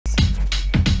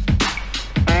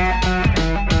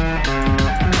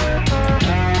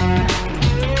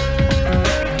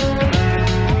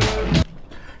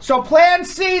So Plan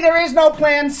C, there is no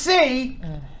Plan C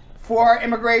for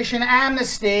immigration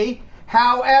amnesty.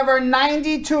 However,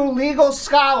 92 legal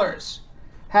scholars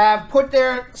have put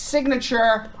their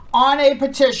signature on a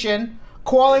petition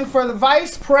calling for the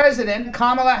Vice President,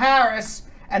 Kamala Harris,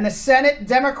 and the Senate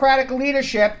Democratic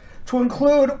leadership to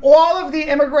include all of the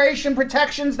immigration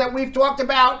protections that we've talked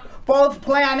about, both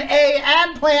Plan A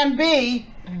and Plan B,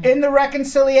 in the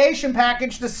reconciliation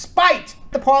package, despite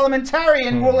the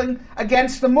parliamentarian ruling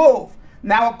against the move.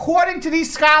 Now, according to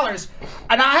these scholars,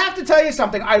 and I have to tell you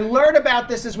something, I learn about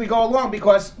this as we go along,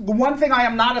 because the one thing I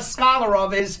am not a scholar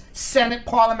of is Senate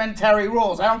parliamentary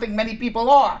rules. I don't think many people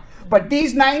are. But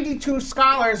these 92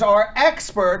 scholars are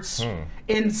experts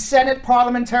in Senate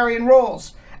parliamentarian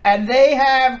rules. And they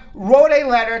have wrote a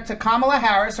letter to Kamala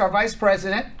Harris, our Vice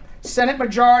President, Senate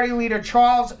Majority Leader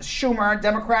Charles Schumer,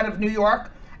 Democrat of New York,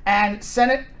 and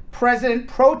Senate President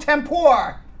pro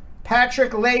tempore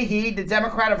Patrick Leahy, the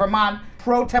Democrat of Vermont.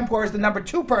 Pro tempore is the number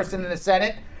 2 person in the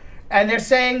Senate. And they're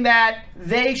saying that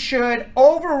they should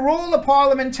overrule the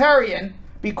parliamentarian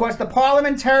because the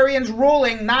parliamentarian's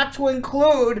ruling not to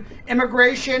include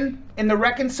immigration in the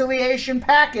reconciliation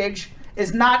package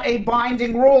is not a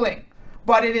binding ruling.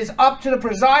 But it is up to the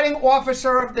presiding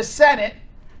officer of the Senate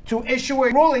to issue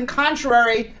a ruling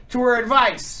contrary to her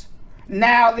advice.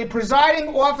 Now, the presiding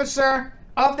officer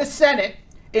of the Senate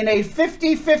in a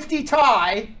 50-50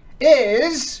 tie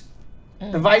is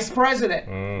the Vice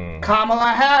President,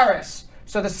 Kamala Harris.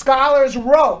 So the scholars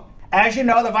wrote, as you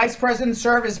know, the Vice President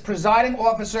serves as presiding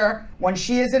officer when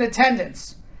she is in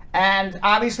attendance. And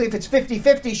obviously, if it's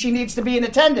 50-50, she needs to be in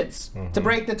attendance to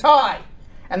break the tie.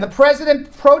 And the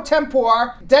President pro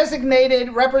tempore,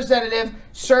 designated representative,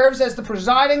 serves as the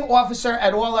presiding officer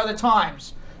at all other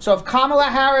times. So if Kamala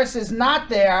Harris is not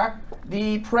there,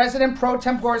 the President pro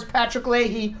tempore is Patrick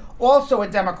Leahy, also a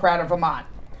Democrat of Vermont.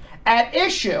 At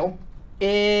issue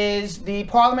is the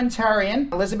parliamentarian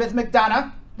Elizabeth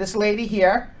MacDonough, this lady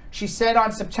here. She said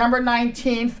on September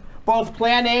 19th, both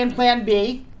Plan A and Plan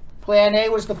B. Plan A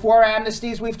was the 4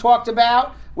 amnesties we've talked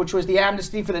about, which was the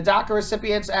amnesty for the DACA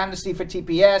recipients, amnesty for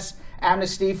TPS,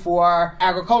 amnesty for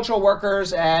agricultural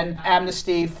workers, and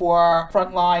amnesty for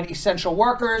frontline essential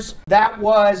workers. That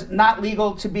was not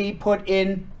legal to be put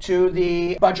into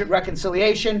the budget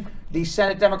reconciliation. The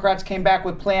Senate Democrats came back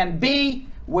with Plan B,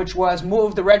 which was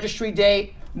move the registry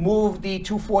date, move the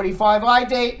 245I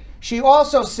date. She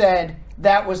also said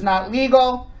that was not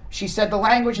legal. She said the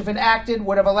language, if enacted,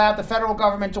 would have allowed the federal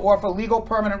government to offer legal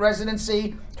permanent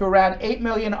residency to around 8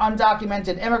 million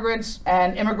undocumented immigrants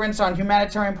and immigrants on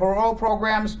humanitarian parole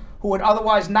programs who would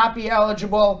otherwise not be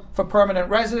eligible for permanent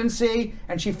residency.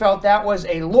 And she felt that was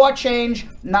a law change,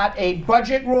 not a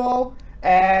budget rule.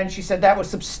 And she said that was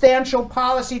substantial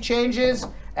policy changes,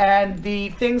 and the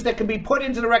things that can be put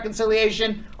into the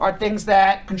reconciliation are things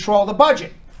that control the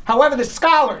budget. However, the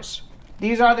scholars,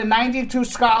 these are the 92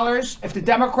 scholars. If the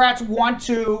Democrats want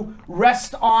to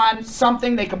rest on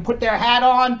something, they can put their hat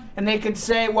on and they can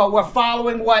say, well, we're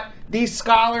following what these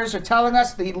scholars are telling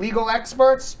us, the legal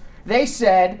experts. They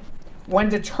said, when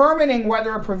determining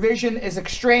whether a provision is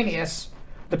extraneous,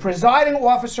 the presiding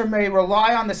officer may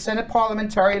rely on the Senate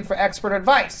parliamentarian for expert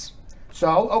advice.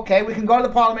 So, okay, we can go to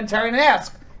the parliamentarian and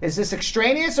ask, is this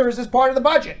extraneous or is this part of the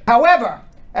budget? However,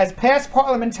 as past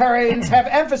parliamentarians have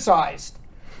emphasized,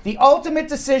 the ultimate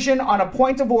decision on a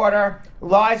point of order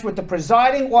lies with the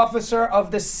presiding officer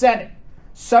of the Senate,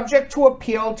 subject to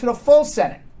appeal to the full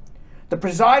Senate. The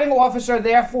presiding officer,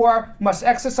 therefore, must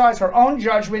exercise her own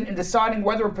judgment in deciding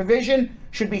whether a provision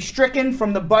should be stricken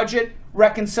from the budget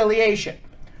reconciliation.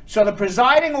 So the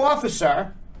presiding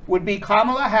officer would be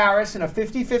Kamala Harris in a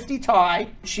 50-50 tie.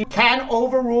 She can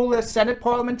overrule the Senate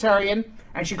parliamentarian,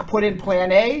 and she could put in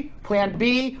Plan A, Plan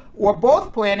B, or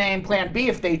both Plan A and Plan B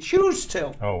if they choose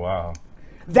to. Oh, wow.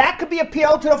 That could be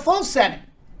appealed to the full Senate.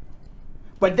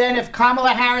 But then if Kamala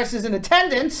Harris is in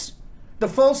attendance, the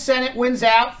full Senate wins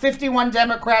out, 51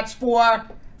 Democrats for,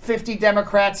 50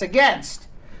 Democrats against.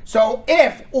 So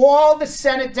if all the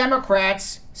Senate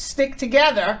Democrats stick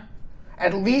together,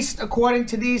 at least according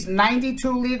to these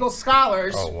 92 legal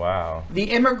scholars, oh, wow,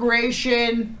 the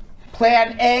immigration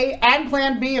Plan A and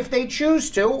Plan B, if they choose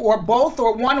to, or both,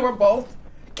 or one or both,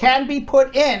 can be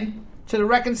put in to the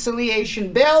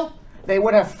reconciliation bill. They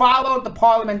would have followed the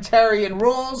parliamentarian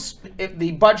rules. If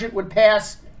the budget would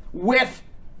pass with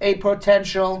a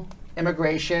potential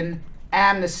immigration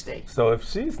amnesty. So if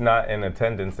she's not in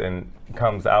attendance and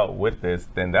comes out with this,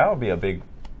 then that would be a big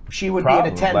She would problem. be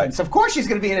in attendance. Like, of course she's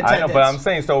going to be in attendance. I know, but I'm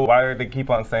saying, so why do they keep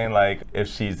on saying, like, if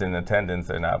she's in attendance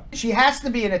or not? She has to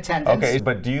be in attendance. Okay,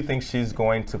 but do you think she's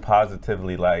going to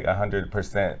positively, like,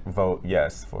 100% vote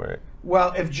yes for it?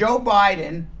 Well, if Joe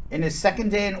Biden, in his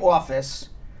second day in office,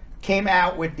 came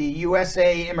out with the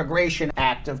USA Immigration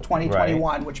Act of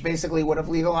 2021, which basically would have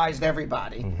legalized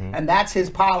everybody, and that's his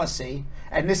policy,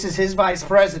 and this is his vice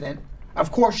president,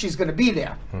 of course she's going to be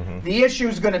there. The issue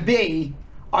is going to be,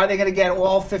 are they going to get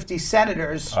all 50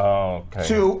 senators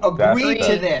to agree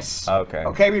to this?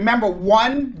 Okay, remember,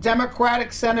 one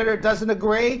Democratic senator doesn't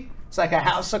agree, it's like a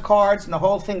house of cards and the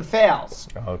whole thing fails.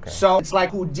 So it's like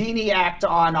Houdini act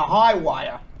on a high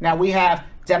wire. Now we have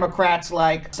Democrats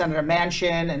like Senator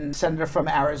Manchin and Senator from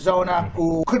Arizona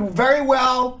who could very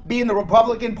well be in the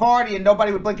Republican Party and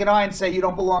nobody would blink an eye and say you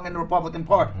don't belong in the Republican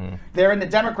Party. They're in the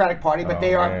Democratic Party, but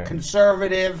they are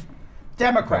conservative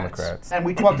Democrats. And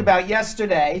we talked about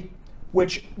yesterday,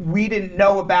 which we didn't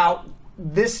know about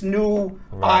this new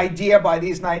idea by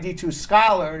these 92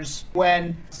 scholars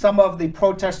when some of the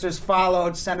protesters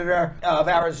followed Senator of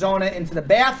Arizona into the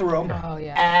bathroom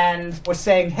and was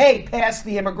saying, hey, pass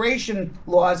the immigration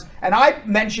laws. And I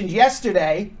mentioned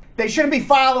yesterday, they shouldn't be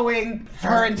following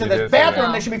her into the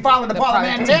bathroom. They should be following the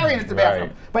parliamentarian into the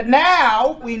bathroom. But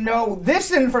now we know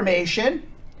this information.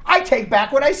 I take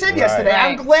back what I said yesterday.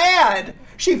 I'm glad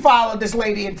she followed this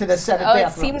lady into the Senate bathroom.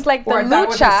 It seems like the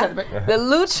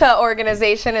Lucha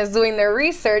organization is doing their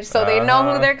research, so they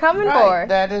know who they're coming for.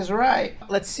 That is right.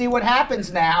 Let's see what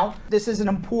happens now. This is an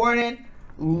important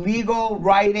legal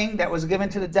writing that was given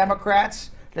to the Democrats,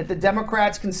 that the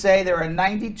Democrats can say there are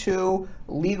 92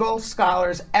 legal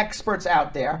scholars, experts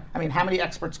out there. I mean, how many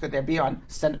experts could there be on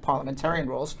Senate parliamentarian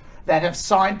rules that have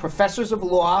signed, professors of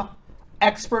law,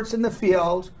 experts in the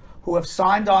field, who have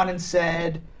signed on and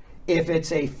said, if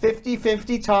it's a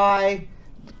 50-50 tie,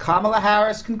 Kamala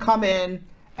Harris can come in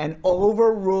and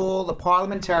overrule the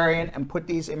parliamentarian and put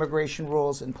these immigration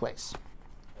rules in place.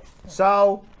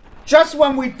 So, just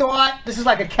when we thought this is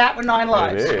like a cat with 9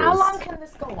 lives. How long can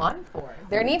this go on for?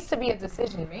 There needs to be a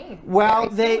decision made. Well,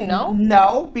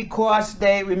 no, because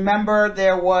they remember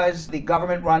there was the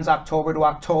government runs October to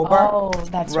October. Oh,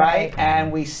 that's right.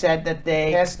 And we said that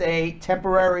they passed a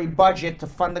temporary budget to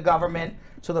fund the government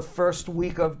to the first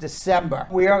week of December.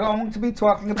 We are going to be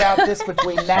talking about this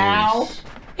between now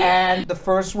and the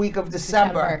first week of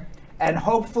December. And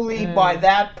hopefully by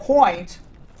that point,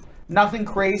 nothing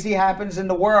crazy happens in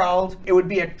the world. It would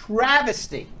be a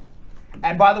travesty.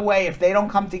 And by the way, if they don't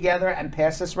come together and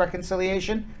pass this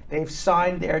reconciliation, they've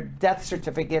signed their death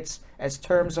certificates as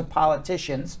terms of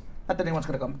politicians. Not that anyone's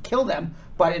going to come kill them,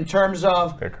 but in terms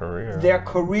of their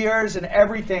careers and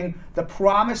everything, the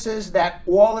promises that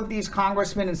all of these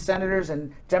congressmen and senators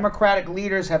and Democratic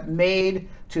leaders have made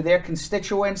to their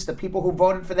constituents, the people who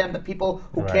voted for them, the people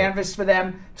who canvassed for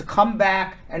them, to come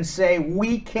back and say,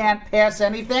 we can't pass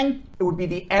anything, it would be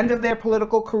the end of their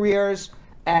political careers,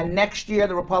 and next year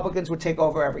the Republicans would take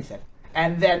over everything.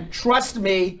 And then, trust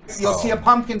me, you'll see a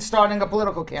pumpkin starting a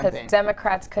political campaign. Because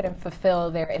Democrats couldn't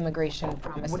fulfill their immigration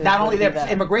promises. Not only their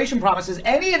immigration promises,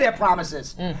 any of their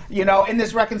promises. You know, in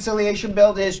this reconciliation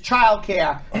bill is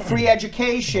childcare, free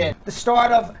education, the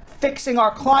start of fixing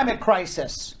our climate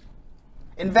crisis,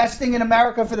 investing in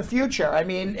America for the future. I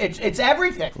mean, it's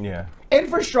everything.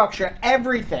 Infrastructure,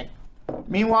 everything.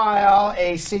 Meanwhile,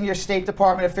 a senior State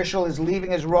Department official is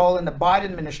leaving his role in the Biden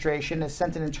administration, has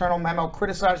sent an internal memo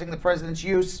criticizing the president's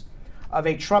use of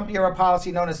a Trump-era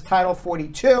policy known as Title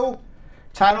 42.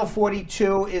 Title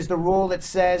 42 is the rule that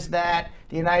says that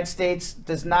the United States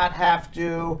does not have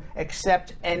to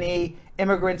accept any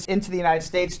immigrants into the United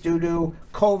States due to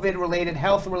COVID-related,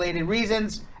 health-related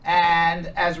reasons,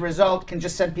 and as a result can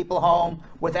just send people home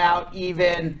without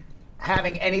even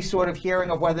having any sort of hearing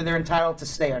of whether they're entitled to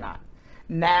stay or not.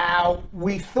 Now,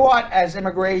 we thought as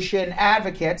immigration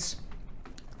advocates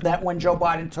that when Joe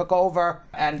Biden took over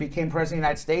and became president of the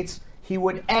United States, he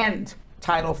would end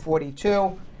Title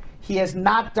 42. He has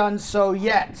not done so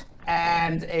yet.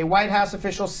 And a White House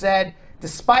official said,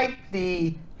 despite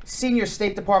the senior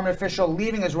State Department official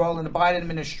leaving his role in the Biden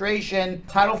administration,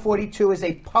 Title 42 is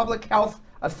a public health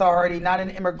authority, not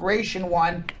an immigration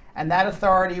one, and that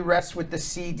authority rests with the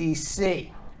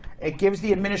CDC. It gives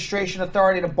the administration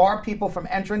authority to bar people from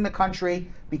entering the country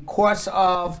because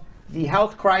of the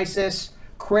health crisis.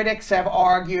 Critics have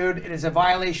argued it is a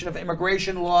violation of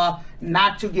immigration law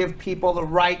not to give people the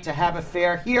right to have a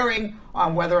fair hearing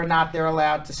on whether or not they're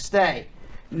allowed to stay.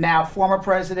 Now, former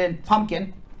President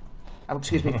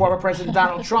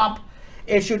Donald Trump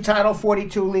issued Title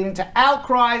 42, leading to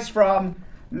outcries from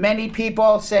many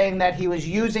people saying that he was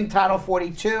using Title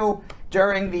 42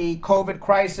 during the COVID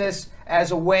crisis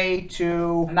as a way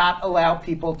to not allow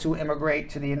people to immigrate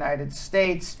to the United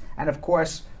States. And of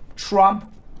course, Trump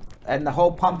and the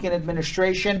whole pumpkin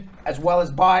administration, as well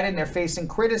as Biden, they're facing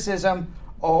criticism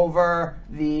over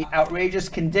the outrageous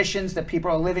conditions that people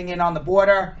are living in on the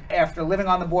border. After living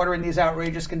on the border in these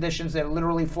outrageous conditions, they're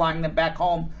literally flying them back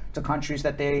home to countries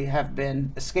that they have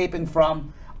been escaping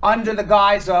from under the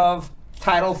guise of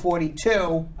Title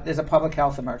 42. There's a public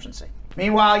health emergency.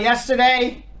 Meanwhile,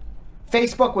 yesterday,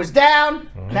 Facebook was down.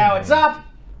 Now it's up.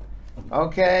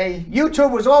 Okay,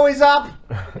 YouTube was always up.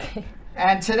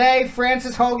 And today,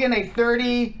 Frances Hogan, a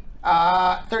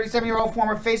 37-year-old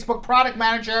former Facebook product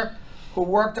manager who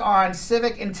worked on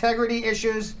civic integrity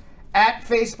issues at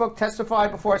Facebook,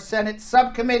 testified before a Senate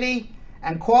subcommittee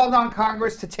and called on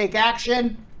Congress to take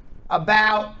action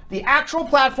about the actual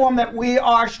platform that we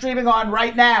are streaming on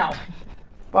right now.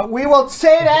 But we will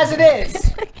say it as it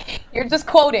is. You're just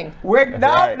quoting. No,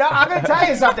 I'm going to tell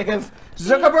you something. If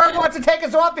Zuckerberg wants to take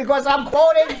us off because I'm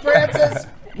quoting Francis,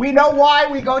 we know why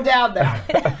we go down there.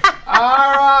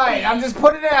 All right, I'm just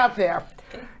putting it out there.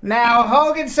 Now,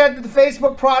 Hogan said that the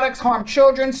Facebook products harm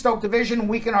children, stoke division, and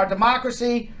weaken our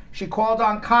democracy. She called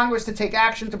on Congress to take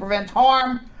action to prevent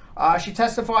harm. She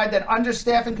testified that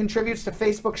understaffing contributes to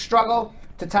Facebook's struggle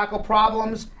to tackle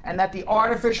problems, and that the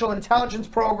artificial intelligence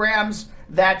programs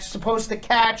that's supposed to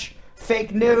catch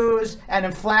fake news and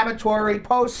inflammatory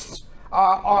posts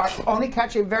are only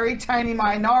catch a very tiny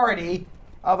minority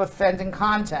of offending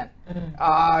content.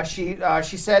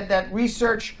 She said that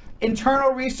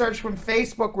internal research from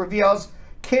Facebook reveals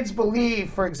kids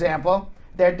believe, for example,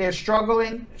 that they're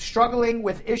struggling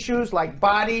with issues like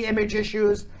body image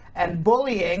issues and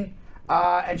bullying.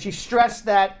 And she stressed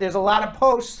that there's a lot of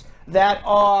posts that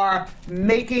are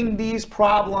making these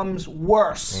problems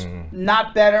worse,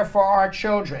 not better for our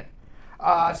children.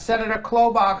 Senator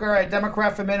Klobuchar, a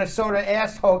Democrat from Minnesota,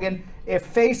 asked Hogan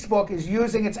if Facebook is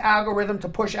using its algorithm to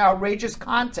push outrageous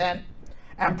content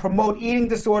and promote eating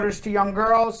disorders to young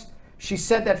girls. She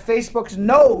said that Facebook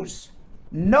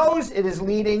knows it is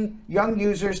leading young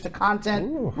users to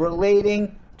content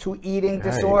relating to eating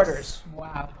disorders.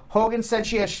 Wow. Hogan said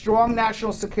she has strong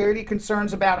national security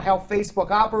concerns about how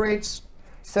Facebook operates.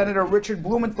 Senator Richard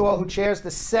Blumenthal, who chairs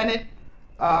the Senate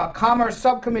Commerce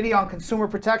Subcommittee on Consumer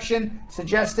Protection,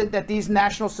 suggested that these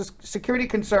national security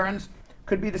concerns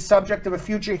could be the subject of a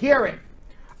future hearing.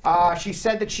 She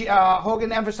said that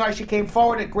Hogan emphasized she came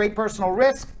forward at great personal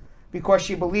risk because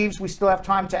she believes we still have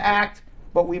time to act,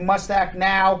 but we must act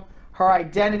now. Her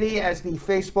identity as the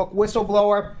Facebook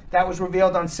whistleblower, that was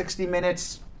revealed on 60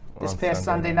 Minutes this past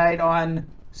Sunday night on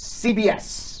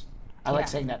CBS. I like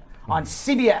saying that. On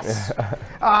CBS.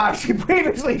 She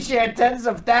previously shared tens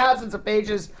of thousands of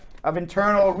pages of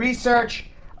internal research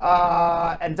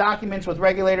and documents with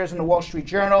regulators in the Wall Street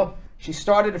Journal. She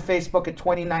started at Facebook in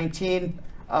 2019.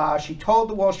 She told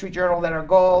the Wall Street Journal that her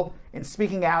goal in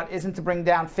speaking out isn't to bring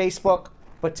down Facebook,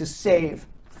 but to save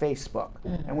Facebook.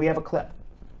 And we have a clip.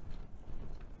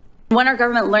 When our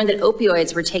government learned that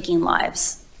opioids were taking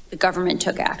lives, the government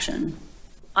took action.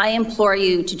 I implore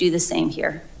you to do the same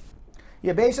here.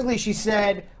 Yeah, basically she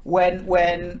said when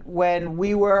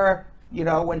we were,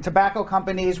 when tobacco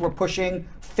companies were pushing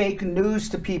fake news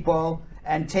to people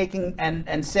and taking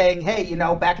and saying, hey,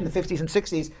 back in the 50s and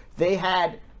 60s, they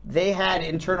had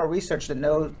internal research that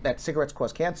knows that cigarettes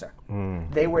cause cancer.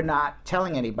 They were not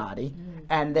telling anybody,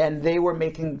 and then they were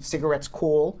making cigarettes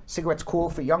cool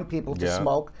for young people to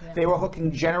smoke. They were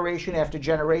hooking generation after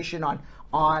generation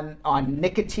on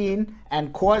nicotine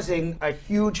and causing a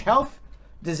huge health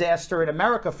disaster in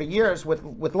America for years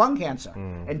with lung cancer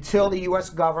until the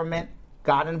U.S. government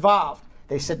got involved.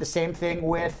 They said the same thing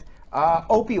with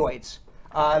opioids.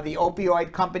 The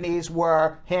opioid companies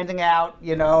were handing out,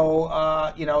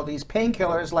 these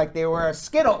painkillers like they were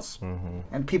Skittles,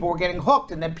 and people were getting hooked,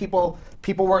 and then people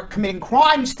were committing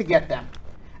crimes to get them.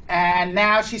 And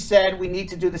now she said we need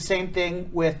to do the same thing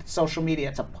with social media.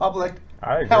 It's a public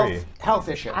health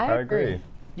issue. I agree.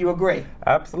 You agree?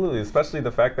 Absolutely, especially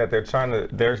the fact that they're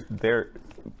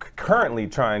currently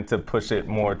trying to push it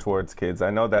more towards kids. I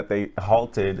know that they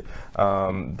halted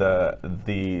what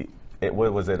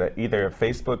was it, either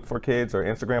Facebook for kids or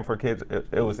Instagram for kids?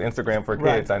 It was Instagram for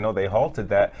kids. I know they halted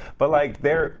that, but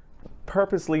they're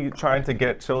purposely trying to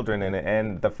get children in it,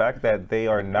 and the fact that they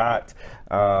are not,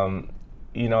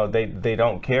 they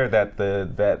don't care that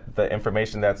the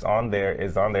information that's on there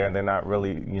is on there, and they're not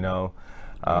really,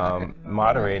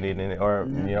 moderating it or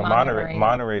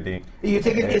moderating. You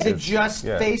think is it just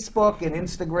Facebook and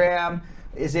Instagram?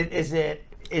 Is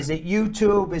it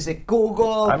YouTube? Is it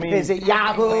Google? Is it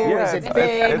Yahoo? Is it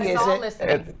Bing?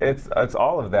 It's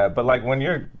all of that. But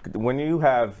when you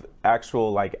have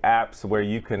actual like apps where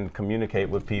you can communicate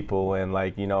with people, and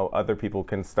like, you know, other people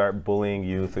can start bullying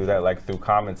you through that, like through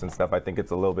comments and stuff. I think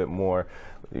it's a little bit more,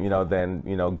 you know, than,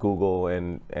 you know, Google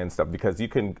and stuff, because you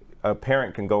can, a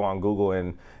parent can go on Google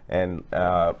and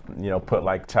you know, put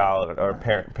like child or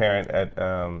parent at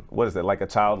what is it, like a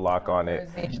child lock on it,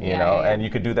 you know, and you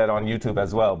could do that on YouTube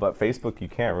as well. But Facebook, you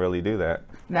can't really do that.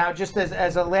 Now, just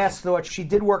as a last thought, she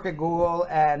did work at Google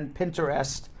and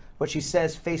Pinterest, but she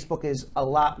says Facebook is a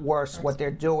lot worse what they're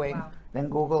doing than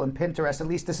Google and Pinterest. At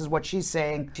least this is what she's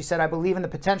saying. She said, "I believe in the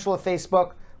potential of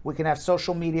Facebook. We can have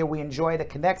social media we enjoy that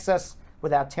connects us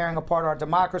without tearing apart our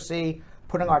democracy,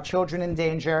 putting our children in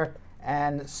danger,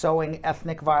 and sowing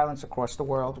ethnic violence across the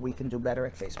world. We can do better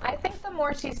at Facebook." I think the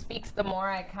more she speaks, the more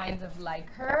I kind of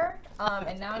like her.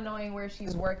 And now knowing where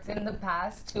she's worked in the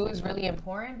past, too, is really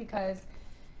important, because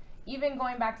even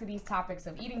going back to these topics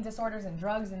of eating disorders and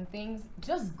drugs and things,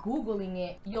 just Googling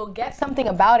it, you'll get something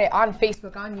about it on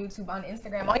Facebook, on YouTube, on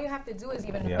Instagram. All you have to do is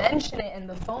even mention it, and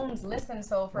the phones listen.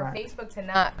 So for Facebook to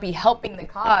not be helping the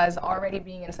cause, already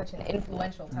being in such an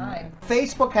influential time.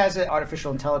 Facebook has an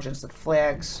artificial intelligence that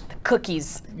flags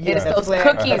cookies. Yes, those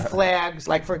cookies. Flags,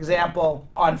 like for example,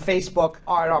 on Facebook,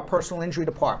 our personal injury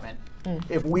department,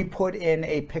 if we put in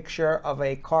a picture of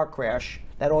a car crash,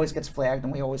 that always gets flagged,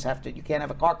 and we always have to, you can't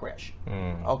have a car crash.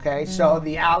 Okay, so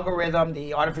the algorithm,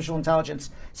 the artificial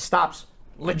intelligence stops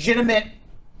legitimate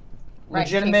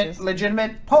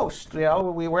posts. You know,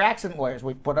 we were accident lawyers.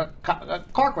 We put a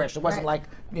car crash. It wasn't like,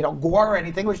 you know, gore or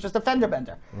anything. It was just a fender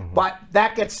bender. But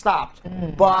that gets stopped.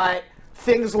 But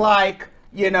things like,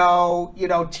 you know,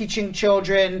 teaching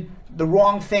children the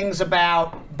wrong things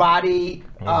about body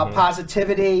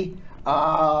positivity,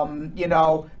 you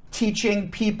know, teaching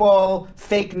people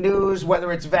fake news,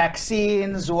 whether it's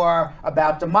vaccines or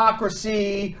about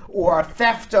democracy or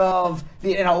theft of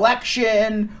an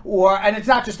election, and it's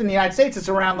not just in the United States, it's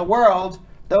around the world.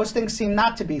 Those things seem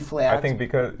not to be flagged. I think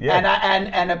because,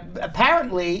 and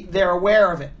apparently they're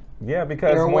aware of it. Yeah,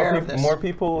 because more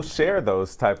people share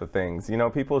those type of things. You know,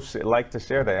 people like to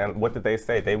share that. And what did they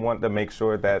say? They want to make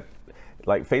sure that,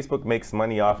 like, Facebook makes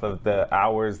money off of the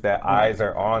hours that eyes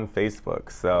are on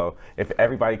Facebook. So if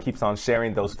everybody keeps on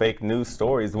sharing those fake news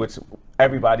stories, which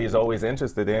everybody is always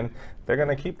interested in, they're going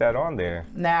to keep that on there.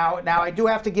 Now I do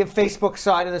have to give Facebook's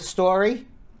side of the story.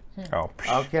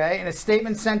 Okay, in a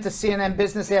statement sent to CNN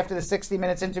Business after the 60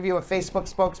 Minutes interview, a Facebook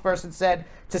spokesperson said,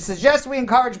 "To suggest we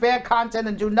encourage bad content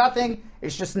and do nothing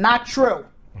is just not true."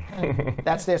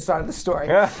 That's their side of the story.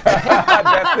 That's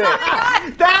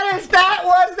it. That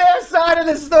was their side of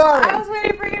the story. I was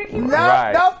waiting for you to keep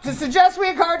Nope. To suggest we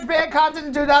encourage bad content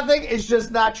and do nothing is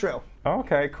just not true.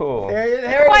 Okay, cool.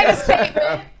 There Quite it is. a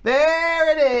statement.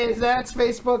 There it is. That's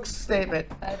Facebook's statement.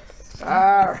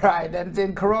 All right. And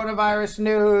in coronavirus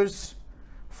news,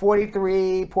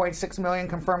 43.6 million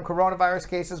confirmed coronavirus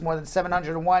cases, more than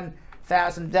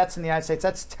 701,000 deaths in the United States.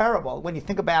 That's terrible when you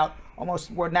think about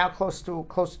we're now close to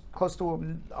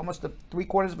almost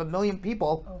 750,000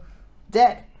 people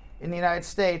dead in the United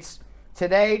States.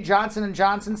 Today, Johnson &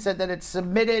 Johnson said that it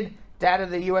submitted data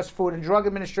to the U.S. Food and Drug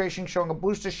Administration showing a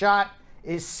booster shot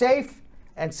is safe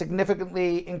and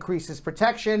significantly increases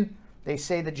protection. They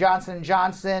say the Johnson &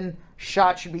 Johnson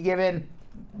shot should be given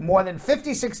more than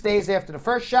 56 days after the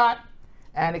first shot,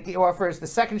 and the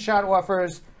second shot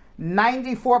offers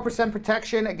 94%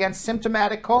 protection against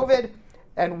symptomatic COVID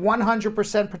and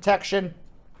 100% protection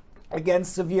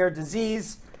against severe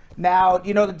disease. Now,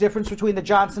 you know the difference between the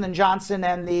Johnson & Johnson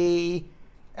and the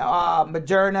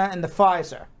Moderna and the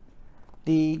Pfizer.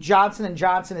 The Johnson &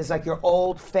 Johnson is like your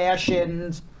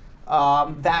old-fashioned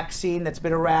vaccine that's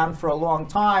been around for a long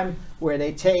time, where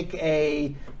they take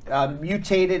a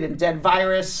mutated and dead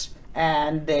virus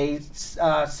and they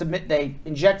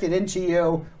inject it into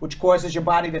you, which causes your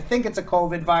body to think it's a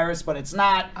COVID virus, but it's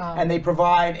not, and they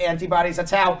provide antibodies.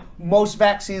 That's how most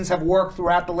vaccines have worked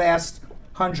throughout the last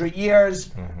 100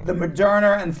 years. The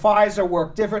Moderna and Pfizer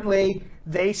work differently.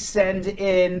 They send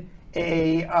in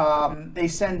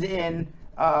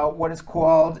what is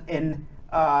called an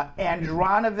an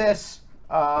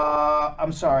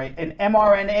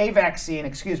mRNA vaccine,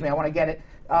 excuse me, I want to get it,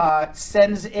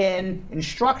 sends in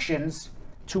instructions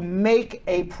to make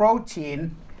a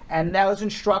protein, and those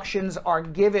instructions are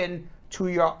given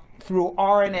to through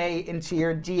RNA into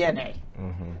your DNA,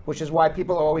 which is why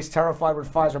people are always terrified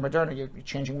with Pfizer, Moderna. You're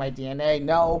changing my DNA.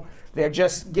 No, they're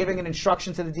just giving an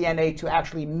instruction to the DNA to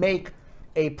actually make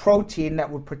a protein that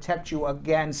would protect you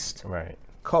against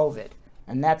COVID.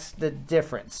 And that's the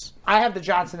difference. I have the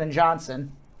Johnson &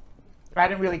 Johnson. I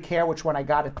didn't really care which one I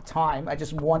got at the time. I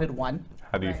just wanted one.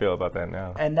 How do you feel about that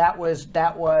now? And that was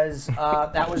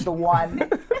the one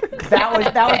That was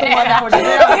the one that was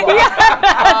available.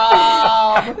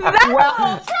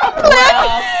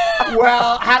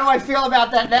 Well, how do I feel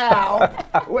about that now?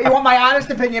 Well, you want my honest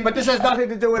opinion, but this has nothing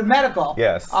to do with medical.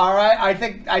 Yes. All right. I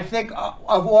think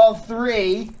of all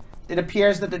three, it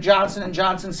appears that the Johnson &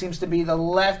 Johnson seems to be the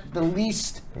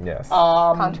least. Yes.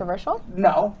 Controversial?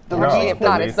 No. The one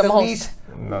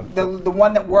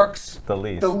that works the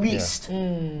least. The least.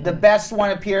 Yeah. The best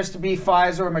one appears to be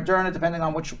Pfizer or Moderna, depending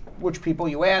on which people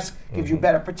you ask, gives you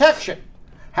better protection.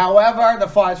 However, the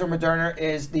Pfizer Moderna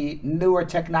is the newer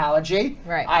technology.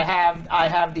 Right. I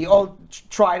have the old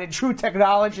tried and true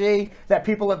technology that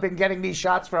people have been getting these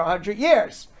shots for 100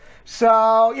 years. So,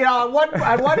 on one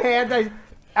hand,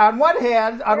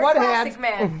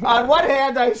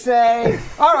 I say,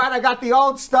 all right, I got the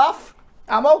old stuff.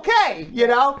 I'm okay,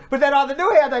 But then on the new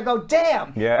hand, I go,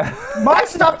 damn. Yeah. My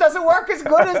stuff doesn't work as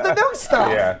good as the new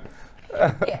stuff. Yeah.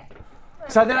 Yeah.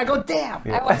 So then I go, damn.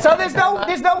 Yeah. So there's no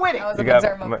winning. I was a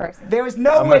Moderna person. There was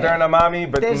no A winning. Moderna mommy,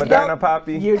 but Moderna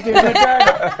poppy. You did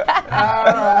Moderna. All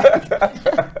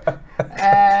right.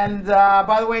 And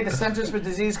by the way, the Centers for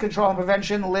Disease Control and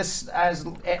Prevention lists has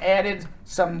added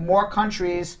some more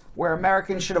countries where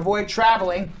Americans should avoid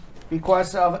traveling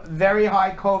because of very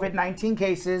high COVID-19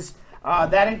 cases.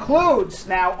 That includes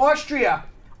now Austria,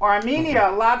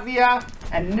 Armenia, Latvia,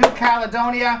 and New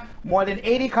Caledonia. More than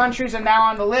 80 countries are now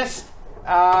on the list.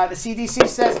 The CDC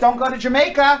says don't go to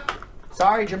Jamaica.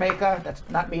 Sorry, Jamaica. That's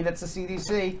not me, that's the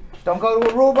CDC. Don't go to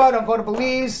Aruba, don't go to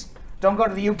Belize, don't go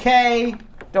to the UK,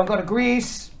 don't go to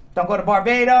Greece, don't go to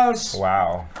Barbados.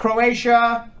 Wow.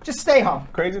 Croatia. Just stay home.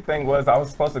 Crazy thing was I was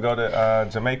supposed to go to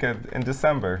Jamaica in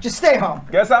December. Just stay home.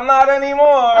 Guess I'm not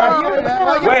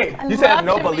anymore. Wait, I you said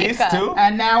no love Belize Jamaica. too?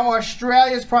 And now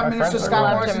Australia's Prime My Minister friends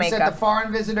Scott are Morrison said Jamaica. the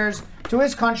foreign visitors to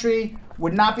his country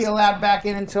would not be allowed back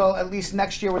in until at least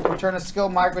next year with the return of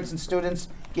skilled migrants and students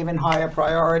given higher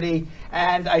priority.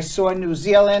 And I saw New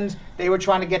Zealand. They were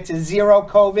trying to get to zero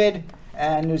COVID,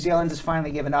 and New Zealand has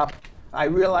finally given up. I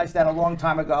realized that a long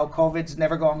time ago. COVID's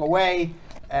never going away.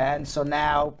 And so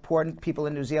now poor people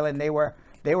in New Zealand, they were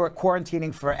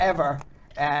quarantining forever.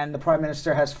 And the Prime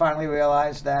Minister has finally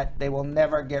realized that they will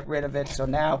never get rid of it. So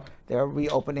now they're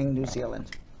reopening New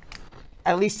Zealand.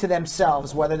 At least to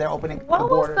themselves, whether they're opening the borders.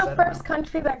 What was the first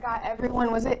country that got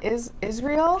everyone? Was it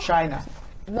Israel? China.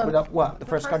 No, What? The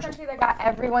first country? that got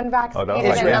everyone vaccinated that was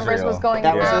like and numbers Israel. was going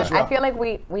That was down. Israel. I feel like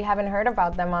we haven't heard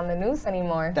about them on the news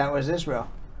anymore. That was Israel.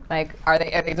 Like, are they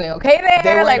doing okay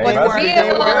there? Like, what's the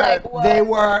deal? Like, what?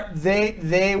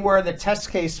 They were the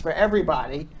test case for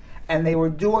everybody, and they were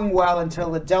doing well until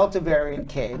the Delta variant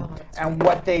came. And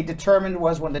what they determined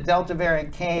was when the Delta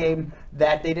variant came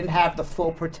that they didn't have the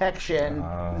full protection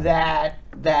that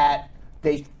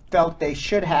they felt they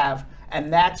should have,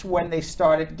 and that's when they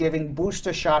started giving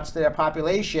booster shots to their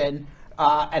population.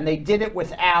 And they did it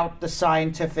without the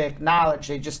scientific knowledge.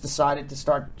 They just decided to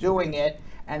start doing it.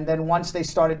 And then once they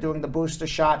started doing the booster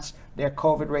shots, their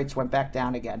COVID rates went back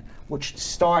down again, which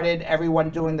started everyone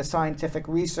doing the scientific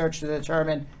research to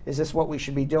determine, is this what we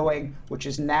should be doing? Which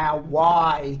is now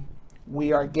why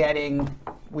we are getting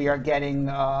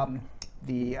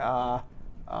the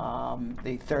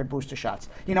third booster shots.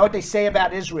 You know what they say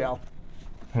about Israel?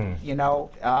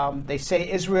 They say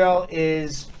Israel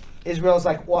is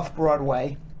like off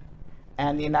Broadway,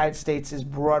 and the United States is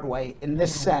Broadway in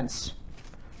this sense.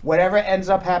 Whatever ends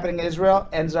up happening in Israel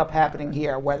ends up happening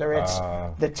here, whether it's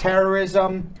the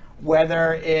terrorism,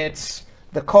 whether it's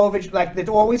the COVID, like it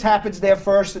always happens there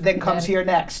first and then comes here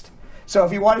next. So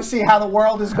if you want to see how the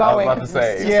world is going, I was about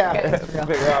to say, yeah,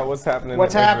 figure out what's happening.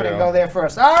 what's in happening, Israel. go there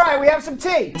first. All right, we have some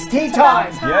tea. It's tea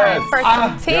time. Yes. For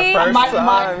some tea. Your first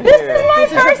time This here. is my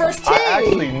This is your first first tea. I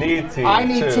actually need tea. I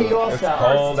need too. tea also. It's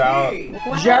cold out.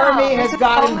 Wow, Jeremy this has is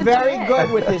gotten so very legit.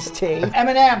 good with his tea.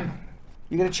 Eminem,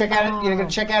 you gonna check out it? You're gonna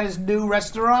check out his new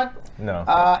restaurant? No.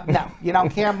 No, you don't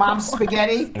care. Mom's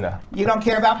Spaghetti. No. You don't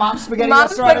care about Mom's Spaghetti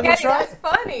Mom's restaurant in spaghetti, Detroit?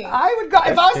 that's funny. I would go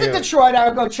if I was in cute. Detroit. I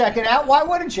would go check it out. Why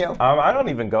wouldn't you? I don't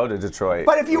even go to Detroit.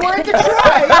 But if you were in Detroit,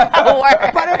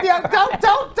 but if you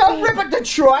don't rip at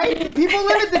Detroit. People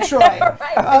live in Detroit.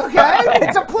 Okay,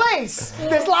 it's a place.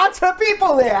 There's lots of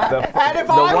people there. And if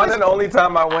the one and only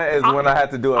time I went is when I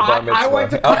had to do a bar mitzvah.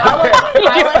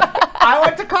 I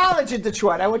went to college in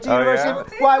Detroit. I went to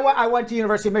University. yeah? Well, I went to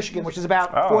University of Michigan, which is about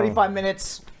Oh. 45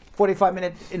 minutes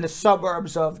in the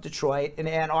suburbs of Detroit in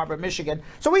Ann Arbor, Michigan.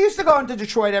 So we used to go into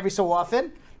Detroit every so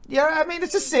often. Yeah, I mean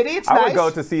it's a city. It's I nice. would go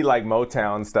to see like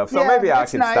Motown stuff, so Yeah, maybe I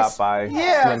it's could nice. stop by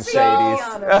Yeah, Slim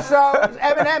Shady's. So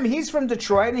Eminem, he's from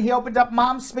Detroit, and he opened up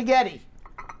Mom's Spaghetti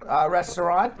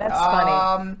restaurant. That's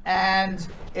funny. And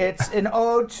it's an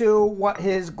ode to what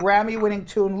his Grammy-winning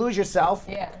tune "Lose Yourself,"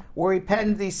 Yeah. where he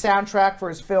penned the soundtrack for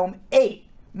his film 8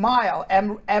 Mile.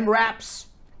 M-Raps,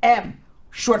 M,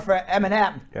 short for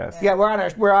Eminem. Yes. Yeah, we're on a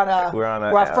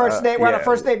first name. We're on a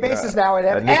first name basis now with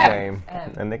him.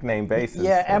 A nickname basis.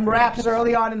 Yeah, M-Raps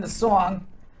early on in the song.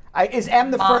 Is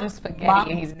M the first?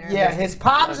 Spaghetti. He's nervous. Yeah,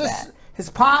 his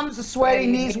palms are sweaty,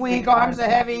 knees weak, arms are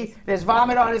heavy. There's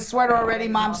vomit on his sweater already.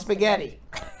 Mom's spaghetti.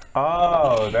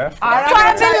 Oh, that's why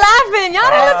I've been laughing. Y'all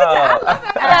don't listen to. I love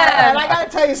it. And I gotta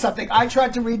tell you something. I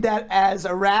tried to read that as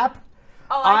a rap.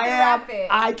 Oh, I can rap it.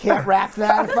 I can't rap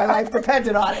that if my life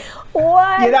depended on it.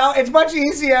 What? You know, it's much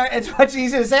easier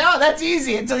to say, oh, that's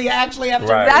easy, until you actually have to.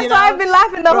 Right. That's why I've been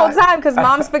laughing the whole time, because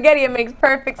Mom's spaghetti, it makes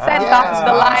perfect sense off of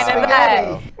the line of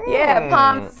that. Yeah,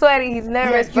 palms sweaty, he's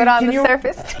nervous, but on the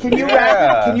surface. Can you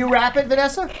rap it? Can you rap it,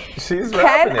 Vanessa? She's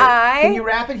rapping it. Can you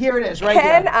rap it? Here it is, right here.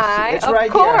 Can I? It's right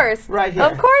of course. Here. Right here.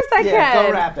 Of course I can.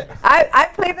 Go rap it. I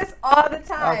play this all the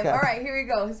time. Okay. All right, here we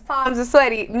go. His palms are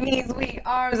sweaty, knees weak,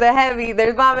 arms are heavy.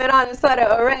 There's vomit on his sweater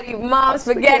already. Mom's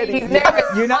spaghetti. He's nervous.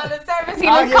 You know, on the surface, he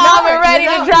looks calm and ready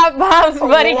to drop bombs,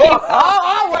 but he keeps.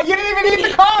 Well, you didn't even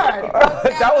need the card.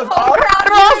 That was all crowd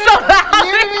also loud.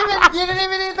 You didn't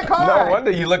even need the card. No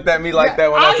wonder you looked at me like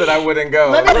that when I said I wouldn't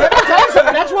go. Let me tell you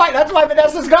something. That's why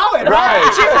Vanessa's going.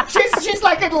 Right. She's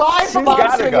like in line for Mom's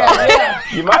gotta spaghetti. go. Yeah.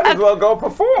 You might as well go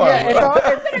perform. Yeah,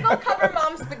 I'm gonna go cover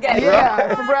Mom's spaghetti.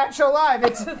 Yeah, for Bradshaw Live.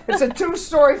 It's a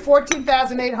 2-story,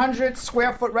 14,800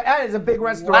 square foot. That is a big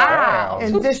restaurant. Wow.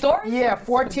 2 stories? Yeah,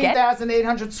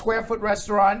 14,800 square foot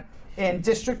restaurant in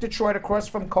District Detroit, across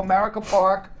from Comerica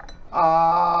Park.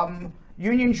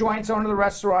 Union Joints, owner of the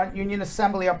restaurant, Union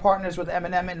Assembly are partners with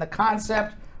M&M in the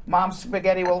concept. Mom's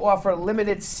Spaghetti will offer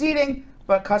limited seating,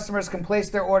 but customers can place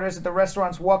their orders at the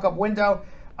restaurant's walk-up window.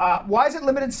 Why is it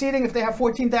limited seating if they have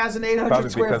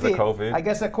 14,800 square feet? Because of COVID. I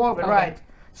guess that COVID, right.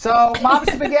 So,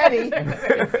 Mom's Spaghetti.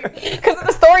 Because of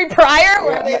the story prior?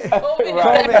 Where they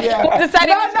COVID, yeah.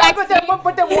 decided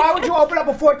but then why would you open up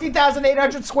a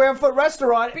 14,800 square foot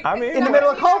restaurant in the middle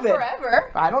of COVID?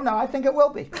 Forever. I don't know. I think it will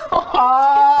be.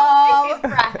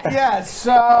 Yeah,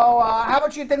 so how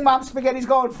much do you think Mom's Spaghetti's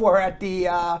going for at the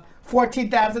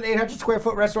 14,800 square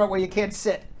foot restaurant where you can't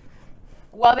sit?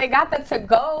 Well, they got the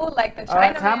to-go, like the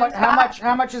China.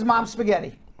 How much is Mom's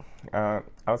Spaghetti? I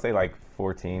would say like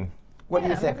 14. What do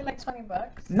you think? Maybe like $20.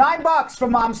 $9 for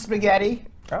Mom's Spaghetti.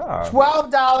 Oh.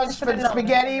 $12 for the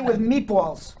spaghetti with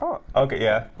meatballs. Oh, okay,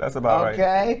 yeah, that's about right.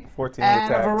 Okay. 14 and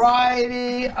with tax. a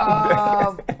variety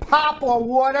of pop or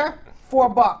water,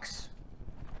 $4.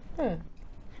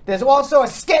 There's also a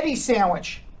sketty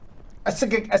sandwich. A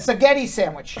spaghetti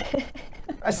sandwich.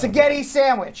 A spaghetti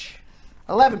sandwich.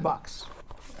 $11.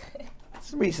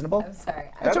 It's reasonable. I'm sorry.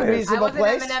 That's a reasonable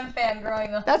place. I was an M&M fan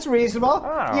growing up. That's reasonable.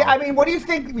 Oh. Yeah, I mean, what do you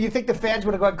think? You think the fans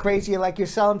would have gone crazy? Like, you're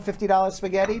selling $50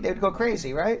 spaghetti? They'd go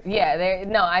crazy, right? Yeah,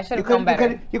 no, I should have known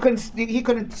better. He couldn't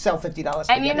sell $50 spaghetti.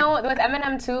 And you know, with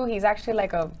Eminem too, he's actually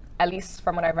like at least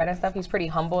from what I've read and stuff, he's pretty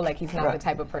humble. Like, he's not the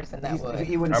type of person that would.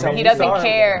 He wouldn't sell. He doesn't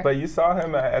care. But you saw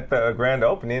him at the grand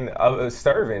opening of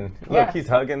serving. Look, he's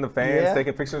hugging the fans,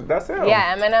 taking pictures. That's him.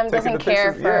 Yeah, Eminem doesn't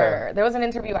care pictures, for. There was an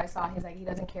interview I saw. He's like, he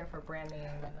doesn't care for brand name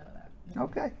and none of that.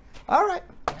 Okay. All right.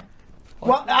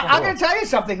 Well, I'm going to tell you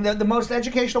something. The most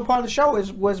educational part of the show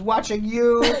was watching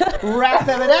you rap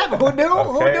Eminem. Who knew?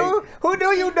 Okay. Who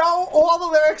knew you know all the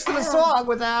lyrics to the song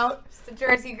without? Just the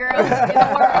Jersey girl in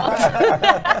the world.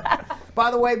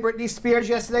 By the way, Britney Spears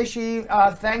yesterday, she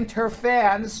thanked her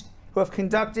fans who have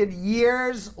conducted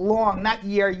years-long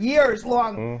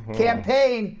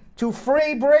campaign to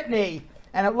free Britney.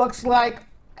 And it looks like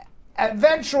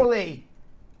eventually,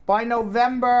 by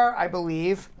November, I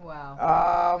believe.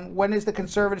 Wow. When is the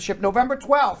conservatorship? November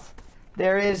 12th.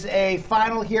 There is a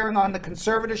final hearing on the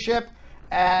conservatorship,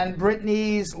 and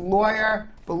Britney's lawyer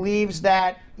believes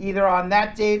that either on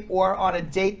that date or on a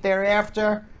date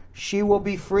thereafter, she will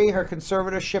be free. Her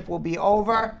conservatorship will be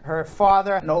over. Her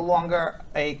father, no longer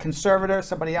a conservator,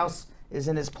 somebody else is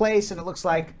in his place, and it looks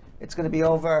like it's going to be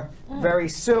over very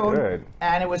soon. Good.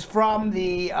 And it was from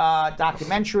the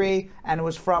documentary, and it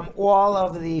was from all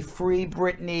of the Free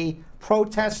Britney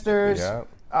protesters.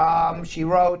 Yeah. She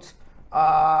wrote,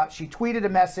 she tweeted a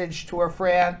message to her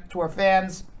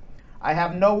fans. I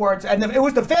have no words, and it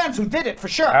was the fans who did it for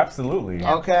sure. Absolutely.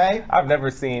 Yeah. Okay. I've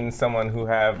never seen someone who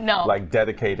have like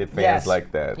dedicated fans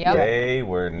like that. Yep. They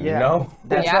were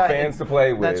That's right. fans to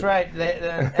play with. That's right.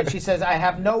 And she says, I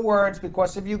have no words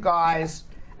because of you guys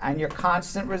and your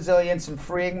constant resilience in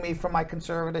freeing me from my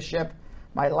conservatorship.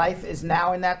 My life is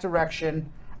now in that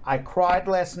direction. I cried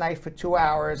last night for 2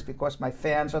 hours because my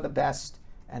fans are the best,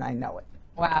 and I know it.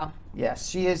 Wow. Yes,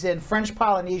 she is in French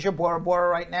Polynesia, Bora Bora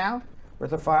right now,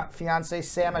 with her fiance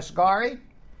Sam Asghari.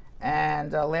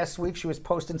 And last week she was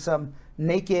posting some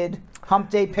naked hump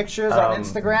day pictures on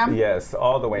Instagram. Yes,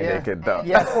 all the way naked though.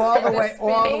 Yes, all the way.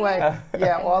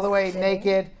 Yeah, all the way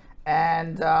naked.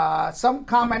 And some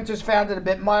commenters found it a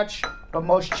bit much, but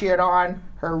most cheered on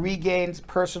her regained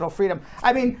personal freedom.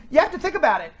 I mean, you have to think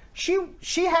about it.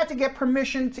 She had to get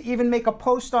permission to even make a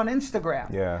post on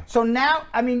Instagram. Yeah. So now,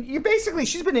 I mean,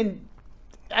 she's been in,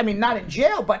 I mean, not in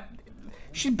jail, but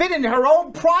she's been in her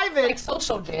own private like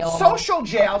social jail. Social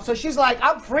jail. So she's like,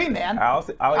 I'm free, man.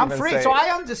 I'm free. Say, so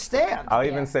I understand. I'll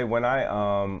even say when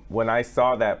I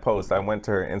saw that post, I went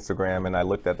to her Instagram and I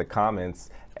looked at the comments,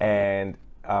 and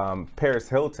Paris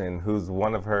Hilton, who's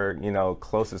one of her,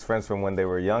 closest friends from when they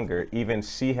were younger, even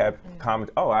she had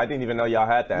commented, "Oh, I didn't even know y'all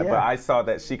had that," but I saw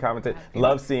that she commented,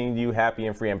 "Love seeing you happy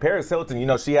and free." And Paris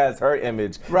Hilton, she has her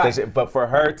image, right? But for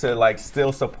her to like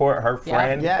still support her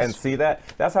friend and see that,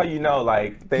 that's how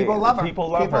people love her. People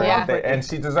love her, and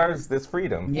she deserves this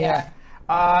freedom. Yeah.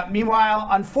 Meanwhile,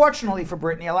 unfortunately for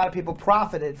Britney, a lot of people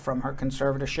profited from her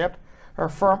conservatorship. Her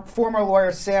former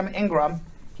lawyer Sam Ingram.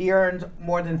 He earned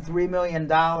more than $3 million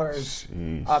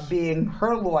being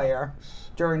her lawyer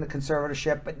during the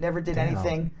conservatorship, but never did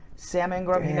anything. Sam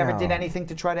Ingram, he never did anything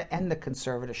to try to end the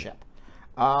conservatorship.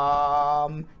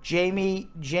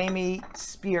 Jamie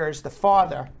Spears, the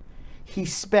father, he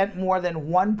spent more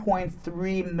than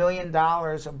 $1.3 million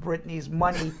of Britney's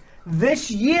money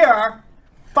this year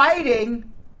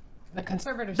fighting the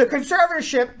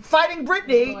conservatorship, fighting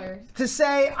Britney to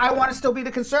say, I want to still be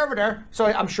the conservator. So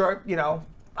I'm sure,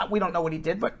 we don't know what he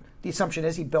did, but the assumption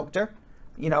is he bilked her,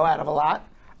 out of a lot.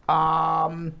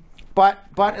 But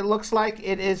it looks like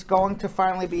it is going to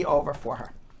finally be over for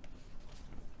her.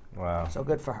 Wow. So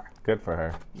good for her. Good for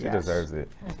her. She deserves it.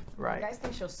 Right. You guys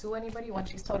think she'll sue anybody when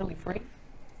she's totally free?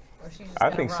 Or she's just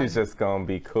I think she's just going to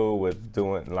be cool with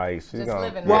doing, she's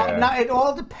going to... Well, now it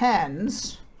all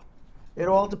depends. It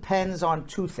all depends on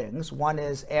two things. One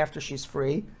is after she's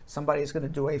free, somebody's going to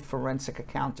do a forensic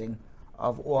accounting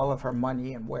of all of her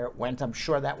money and where it went. I'm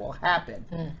sure that will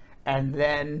happen. And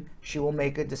then she will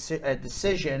make a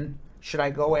decision, should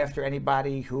I go after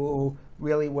anybody who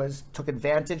really took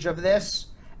advantage of this?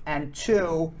 And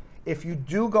two, if you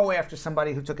do go after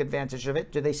somebody who took advantage of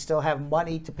it, do they still have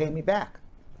money to pay me back?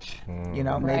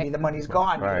 Maybe the money's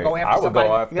gone. Right. You're going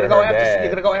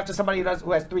to go after somebody who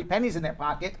has 3 pennies in their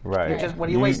pocket. Right. What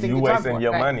are you wasting your time for? You're wasting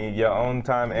your money, your own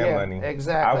time and money.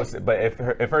 Exactly. But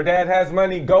if her dad has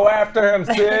money, go after him,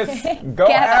 sis. Go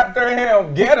after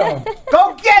him. Get him.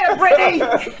 Go get him,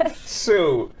 Britney.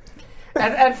 Shoot.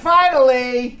 And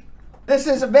finally, this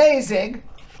is amazing.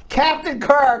 Captain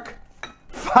Kirk.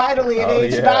 Finally, at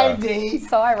age 90,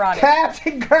 so ironic.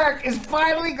 Captain Kirk is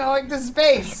finally going to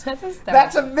space.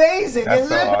 That's amazing, isn't it?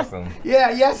 That's so awesome.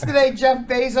 Yeah, yesterday Jeff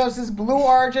Bezos' Blue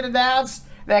Origin announced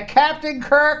that Captain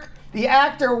Kirk, the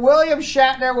actor William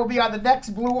Shatner, will be on the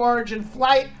next Blue Origin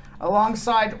flight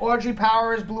alongside Audrey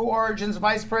Powers, Blue Origin's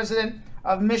Vice President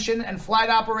of Mission and Flight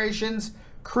Operations,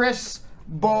 Chris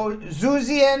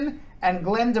Bozuzian, and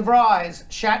Glenn DeVries.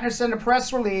 Shatner sent a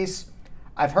press release.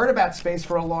 I've heard about space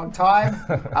for a long time.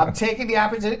 I'm taking the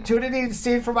opportunity to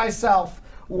see it for myself.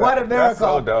 What a miracle. That's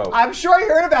so dope. I'm sure he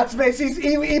heard about space.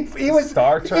 He was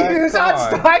Star Trek. He was on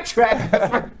Star Trek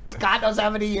for God knows how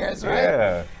many years, right?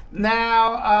 Yeah.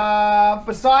 Now,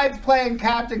 besides playing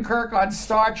Captain Kirk on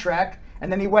Star Trek,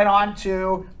 and then he went on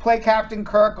to play Captain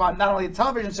Kirk on not only the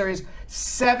television series,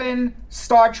 7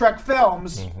 Star Trek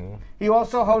films. He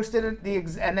also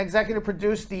hosted and executive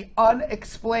produced The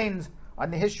Unexplained on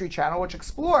the History Channel, which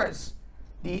explores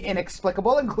the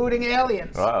inexplicable, including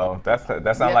aliens. Uh-oh, that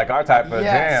sounds like our type of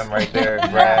jam right there,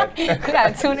 Brad. You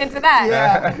gotta tune into that.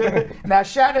 Yeah. Now,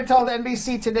 Shatner told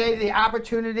NBC Today the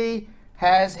opportunity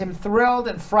has him thrilled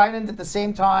and frightened at the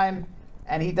same time,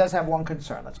 and he does have one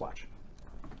concern. Let's watch.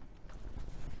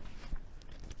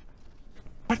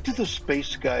 What do the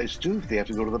space guys do if they have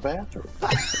to go to the bathroom?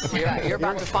 You're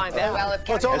about to find out. Well,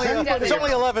 it's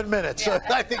only 11 minutes, so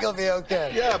I think it'll be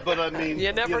okay. Yeah, but I mean,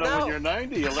 you never know. When you're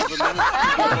 90, 11 minutes is a long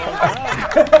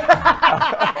time.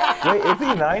 Wait, is he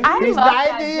 90? He's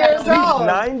 90 years old. He's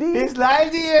 90? He's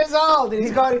 90 years old, and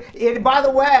he's going. And by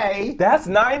the way, that's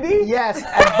 90. Yes, and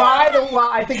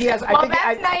I think he has. Well,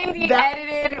 that's 90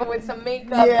 edited with some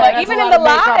makeup. Yeah, but even in the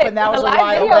live, and that was the a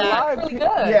live while back. really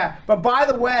good. Yeah, but by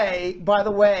the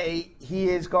way, he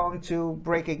is going to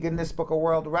break a Guinness Book of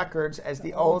World Records as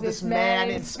the oldest man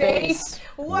in space.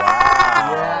 Wow!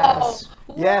 Yes.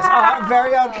 Wow. Yes, our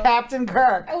very own Captain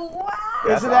Kirk. Wow!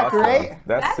 Isn't that awesome. great?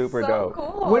 That's super so dope.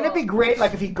 Cool. Wouldn't it be great,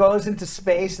 like, if he goes into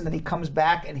space and then he comes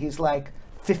back and he's like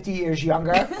 50 years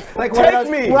younger. Like one of those,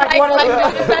 me. Like one of those.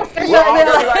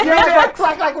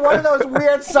 Like one of those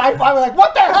weird sci-fi. Like,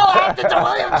 what the hell happened to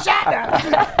William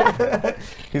Shatner?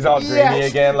 He's all dreamy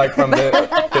again, like from the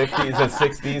 50s and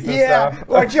 60s and stuff.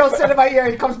 Or Jill said about ear,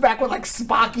 he comes back with like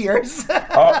Spock ears.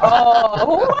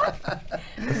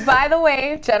 By the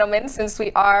way, gentlemen, since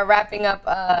we are wrapping up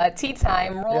tea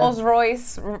time,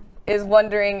 Rolls-Royce is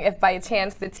wondering if by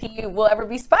chance the tea will ever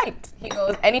be spiked. He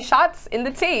goes, any shots in the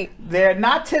tea? They're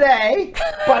not today,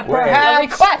 but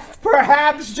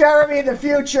perhaps Jeremy in the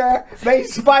future may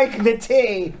spike the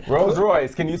tea.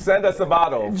 Rolls-Royce, can you send us a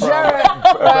bottle?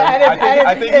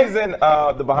 I think he's in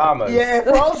the Bahamas. Yeah, if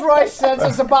Rolls-Royce sends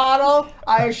us a bottle,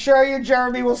 I assure you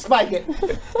Jeremy will spike it.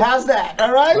 How's that,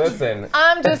 all right? Listen.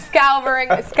 I'm just scourging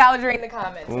the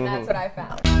comments, and that's what I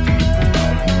found.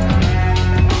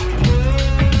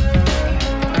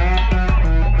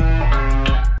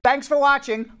 Thanks for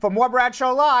watching. For more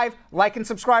Bradshaw Live, like and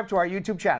subscribe to our YouTube channel.